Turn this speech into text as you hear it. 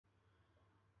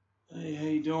Hey, how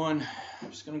you doing?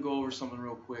 I'm just gonna go over something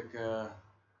real quick.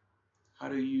 How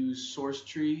to use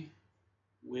Sourcetree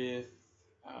with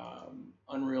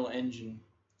Unreal Engine.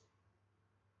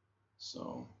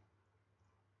 So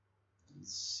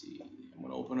let's see. I'm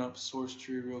gonna open up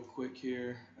Sourcetree real quick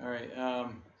here. All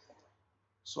right.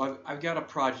 So I've got a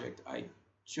project. I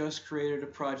just created a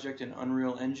project in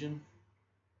Unreal Engine.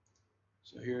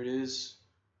 So here it is.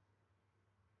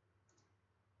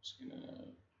 Just gonna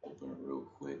open it real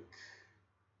quick.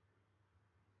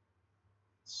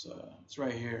 It's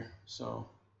right here. So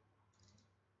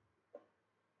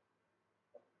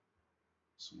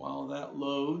while that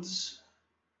loads,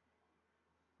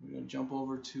 we're going to jump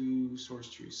over to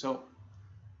Sourcetree. So,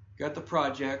 got the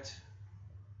project.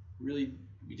 Really,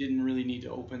 we didn't really need to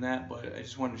open that, but I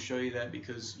just wanted to show you that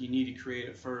because you need to create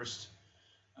it first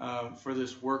for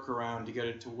this workaround to get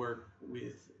it to work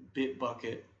with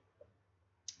Bitbucket.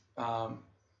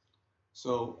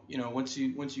 So, you know, once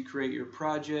you create your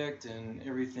project and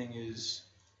everything is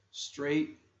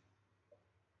straight.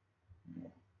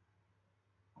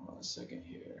 Hold on a second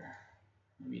here.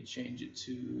 Let me change it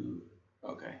to,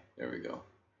 okay, there we go.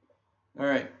 All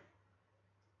right.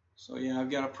 So yeah, I've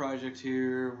got a project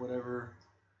here, whatever.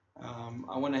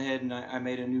 I went ahead and I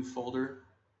made a new folder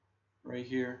right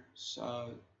here,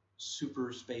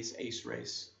 Super Space Ace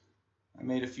Race. I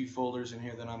made a few folders in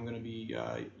here that I'm going to be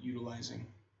utilizing.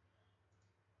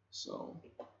 So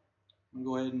I'm going to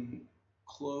go ahead and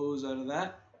close out of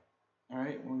that. All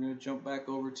right, we're going to jump back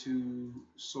over to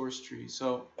Sourcetree.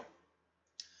 So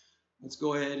let's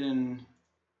go ahead and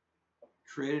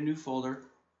create a new folder.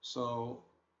 So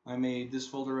I made this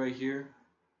folder right here,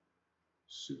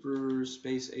 Super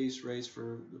Space Ace Race.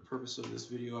 For the purpose of this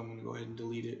video, I'm going to go ahead and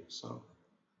delete it. So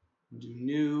do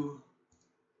new,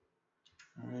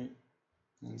 all right,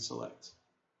 and select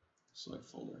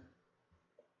folder.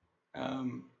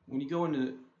 When you go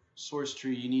into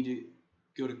Sourcetree, you need to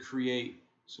go to create.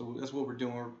 So that's what we're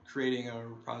doing. We're creating a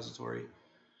repository.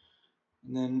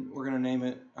 And then we're going to name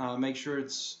it. Make sure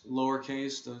it's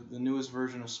lowercase. The newest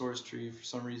version of Sourcetree, for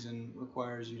some reason,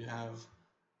 requires you to have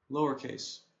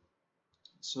lowercase.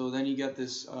 So then you got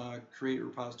this create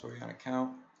repository on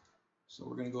account. So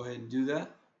we're going to go ahead and do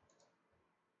that.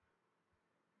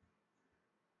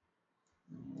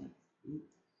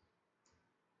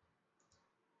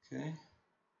 Okay.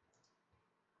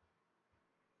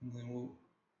 And then we'll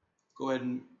go ahead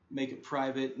and make it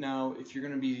private. Now, if you're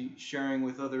going to be sharing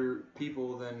with other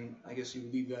people, then I guess you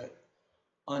leave that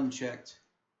unchecked.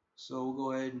 So we'll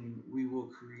go ahead and we will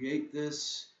create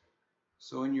this.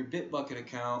 So in your Bitbucket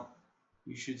account,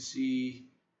 you should see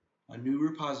a new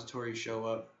repository show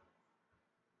up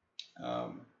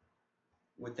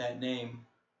with that name,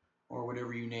 or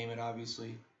whatever you name it,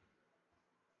 obviously.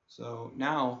 So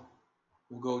now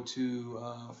we'll go to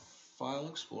File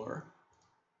Explorer.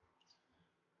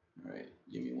 All right,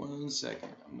 give me 1 second.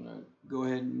 I'm going to go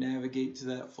ahead and navigate to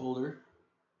that folder.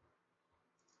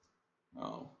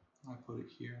 Oh, I put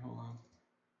it here. Hold on.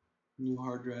 New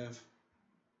hard drive.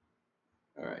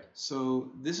 All right, so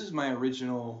this is my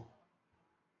original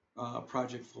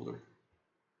project folder.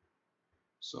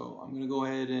 So I'm going to go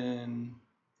ahead and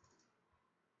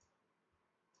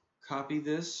copy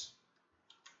this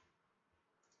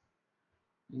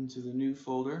into the new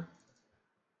folder.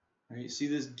 All right, you see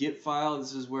this Git file?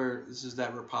 This is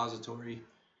that repository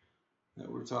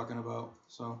that we're talking about.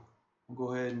 So we'll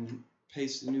go ahead and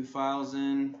paste the new files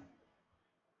in.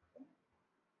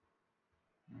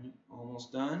 All right,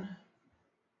 almost done.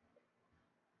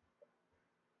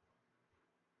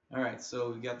 All right,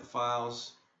 so we got the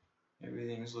files.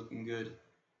 Everything's looking good.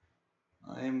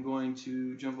 I am going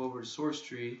to jump over to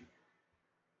Sourcetree.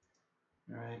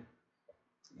 All right,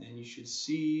 and you should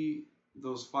see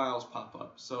those files pop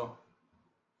up. So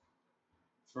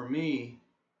for me,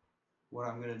 what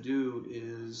I'm going to do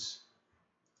is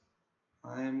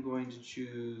I am going to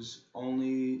choose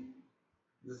only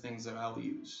the things that I'll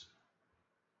use.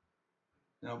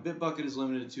 Now, Bitbucket is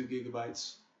limited to 2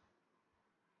 gigabytes.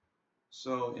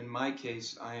 So in my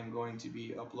case, I am going to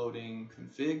be uploading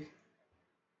config,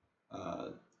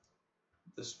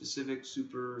 the specific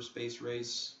Super Space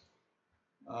Race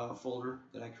folder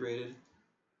that I created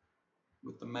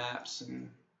with the maps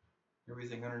and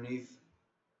everything underneath.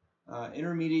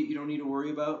 Intermediate you don't need to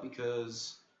worry about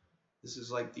because this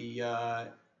is like the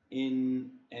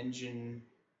in-engine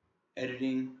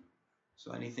editing.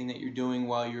 So anything that you're doing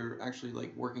while you're actually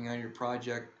like working on your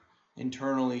project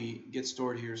internally gets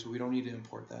stored here, so we don't need to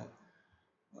import that.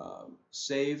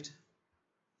 Saved,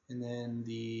 and then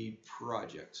the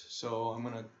project. So I'm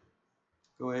going to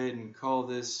go ahead and call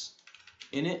this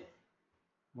init.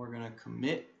 We're going to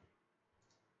commit,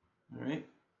 All right.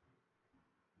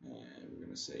 And we're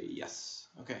going to say yes.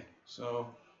 Okay, so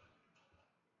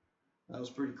that was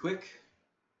pretty quick.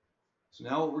 So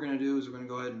now what we're going to do is we're going to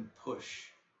go ahead and push.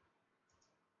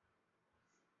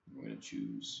 We're going to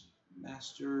choose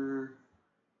master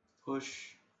push.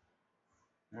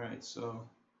 All right, so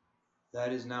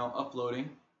that is now uploading.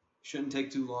 Shouldn't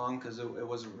take too long because it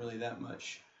wasn't really that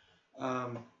much.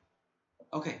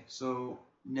 Okay, so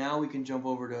now we can jump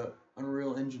over to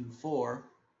Unreal Engine 4.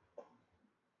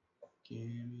 Give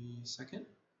me a second.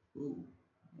 Ooh,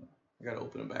 I gotta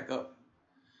open it back up.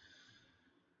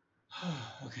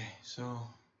 Okay, so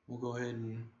we'll go ahead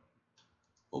and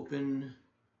open.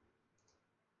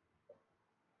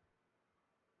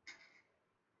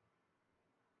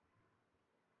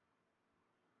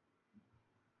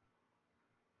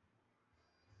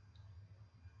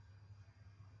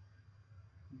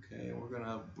 Okay, we're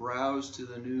gonna browse to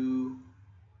the new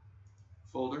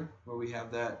folder where we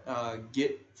have that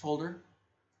Git folder.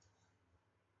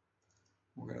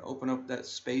 We're going to open up that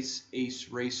Space Ace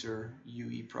Racer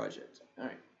UE project. All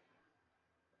right.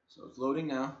 So it's loading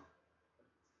now.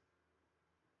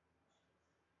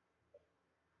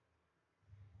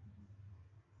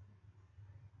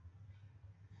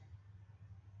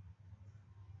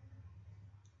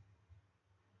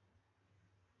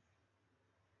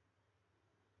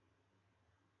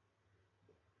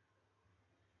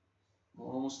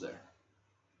 We're almost there.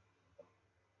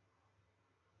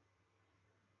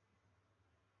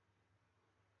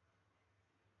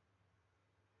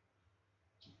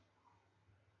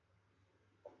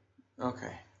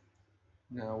 Okay.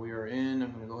 Now we are in.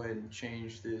 I'm going to go ahead and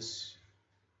change this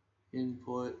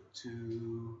input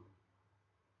to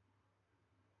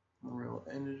Unreal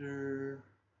Editor.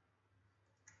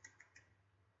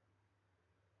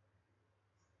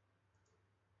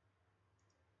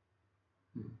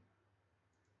 What's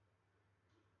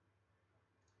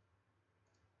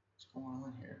going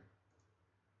on here?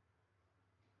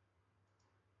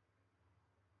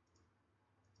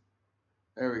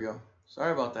 There we go.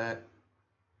 Sorry about that.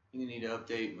 I'm going to need to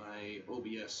update my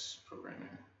OBS program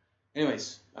here.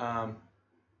 Anyways,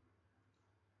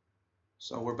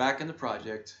 so we're back in the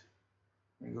project.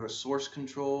 We're going to go to Source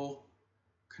Control,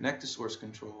 connect to Source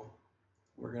Control.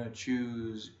 We're going to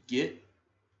choose Git.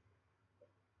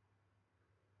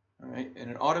 All right,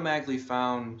 and it automatically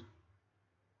found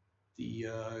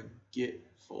the Git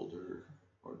folder,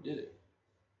 or did it?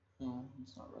 No,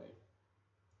 that's not right.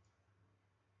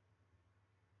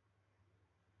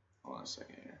 Hold on a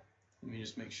second here. Let me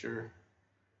just make sure.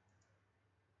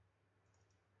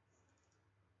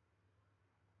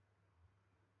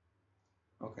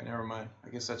 Okay, never mind. I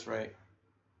guess that's right.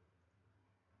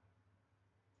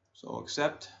 So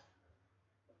accept.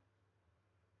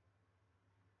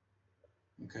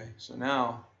 Okay, so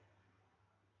now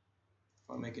if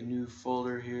I make a new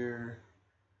folder here,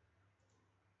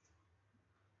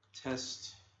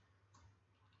 test.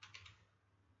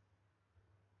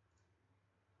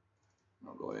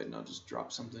 I'll go ahead and I'll just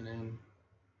drop something in.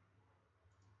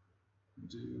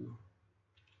 Do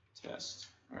test.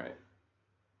 All right.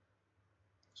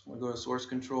 So I'm going to go to source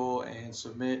control and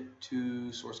submit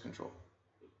to source control.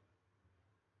 It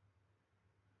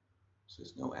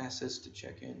says no assets to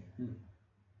check in.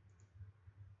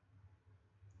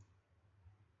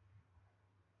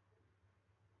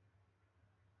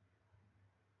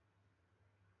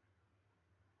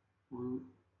 Root.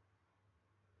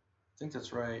 I think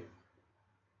that's right.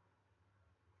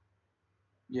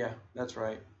 Yeah, that's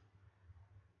right.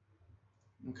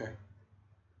 Okay.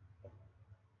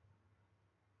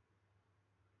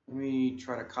 Let me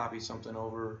try to copy something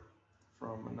over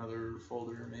from another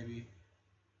folder, maybe.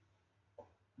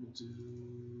 We'll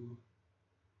do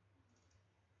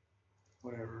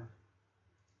whatever.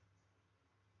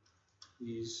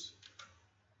 These.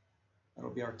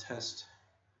 That'll be our test.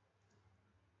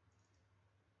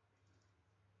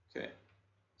 Okay.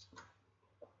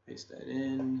 Paste that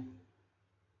in.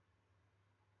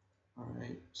 All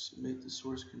right. Submit the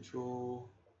source control.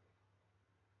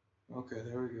 Okay,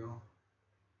 there we go.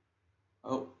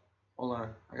 Oh, hold on.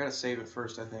 I gotta save it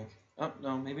first, I think. Oh,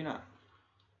 no, maybe not.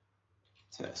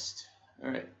 Test.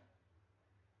 All right.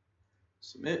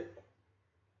 Submit.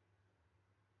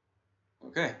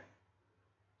 Okay.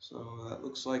 So that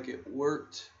looks like it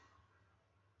worked.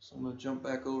 So I'm going to jump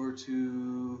back over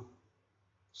to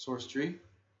Sourcetree.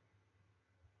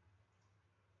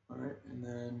 All right, and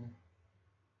then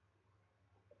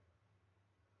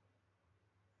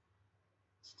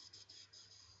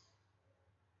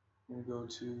I'm going to go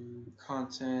to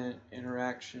content,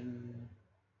 interaction.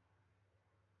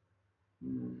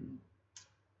 I'm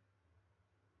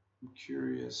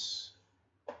curious.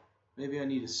 maybe I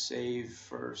need to save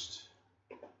first.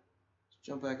 Let's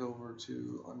jump back over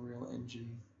to Unreal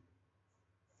Engine.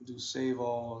 We'll do save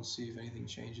all and see if anything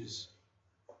changes,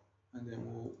 and then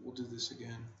we'll do this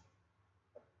again.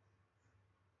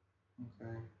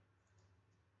 Okay.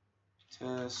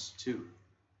 Test 2.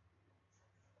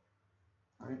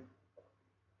 All right.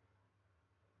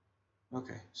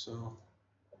 Okay, so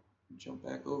jump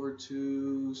back over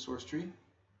to Sourcetree.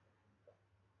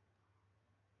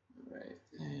 All right,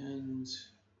 and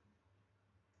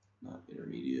not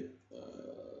intermediate,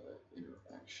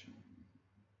 interaction.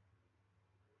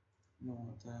 I don't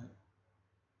want that.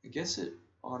 I guess it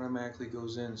automatically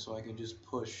goes in, so I can just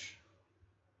push.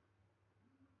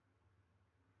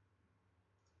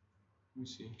 Let me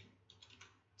see.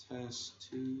 Test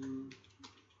 2.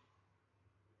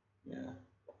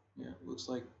 Yeah, looks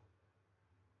like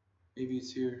maybe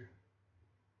it's here.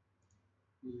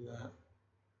 Do that.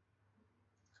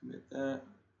 Commit that.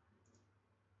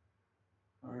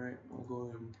 All right, we'll go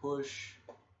ahead and push.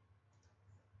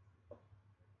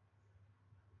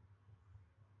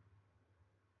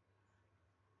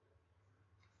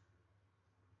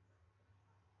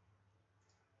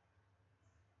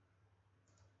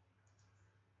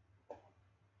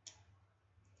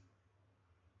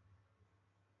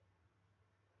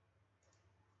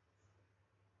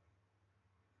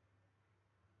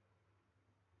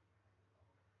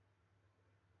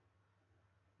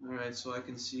 All right, so I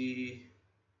can see.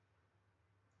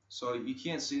 So you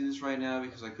can't see this right now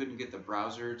because I couldn't get the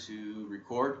browser to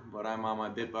record, but I'm on my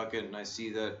Bitbucket and I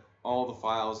see that all the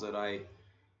files that I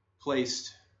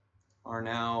placed are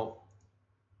now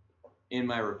in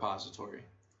my repository.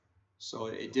 So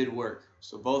it did work.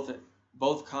 So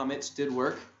both commits did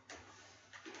work.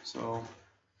 So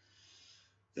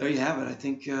there you have it. I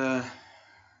think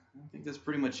that's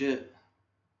pretty much it.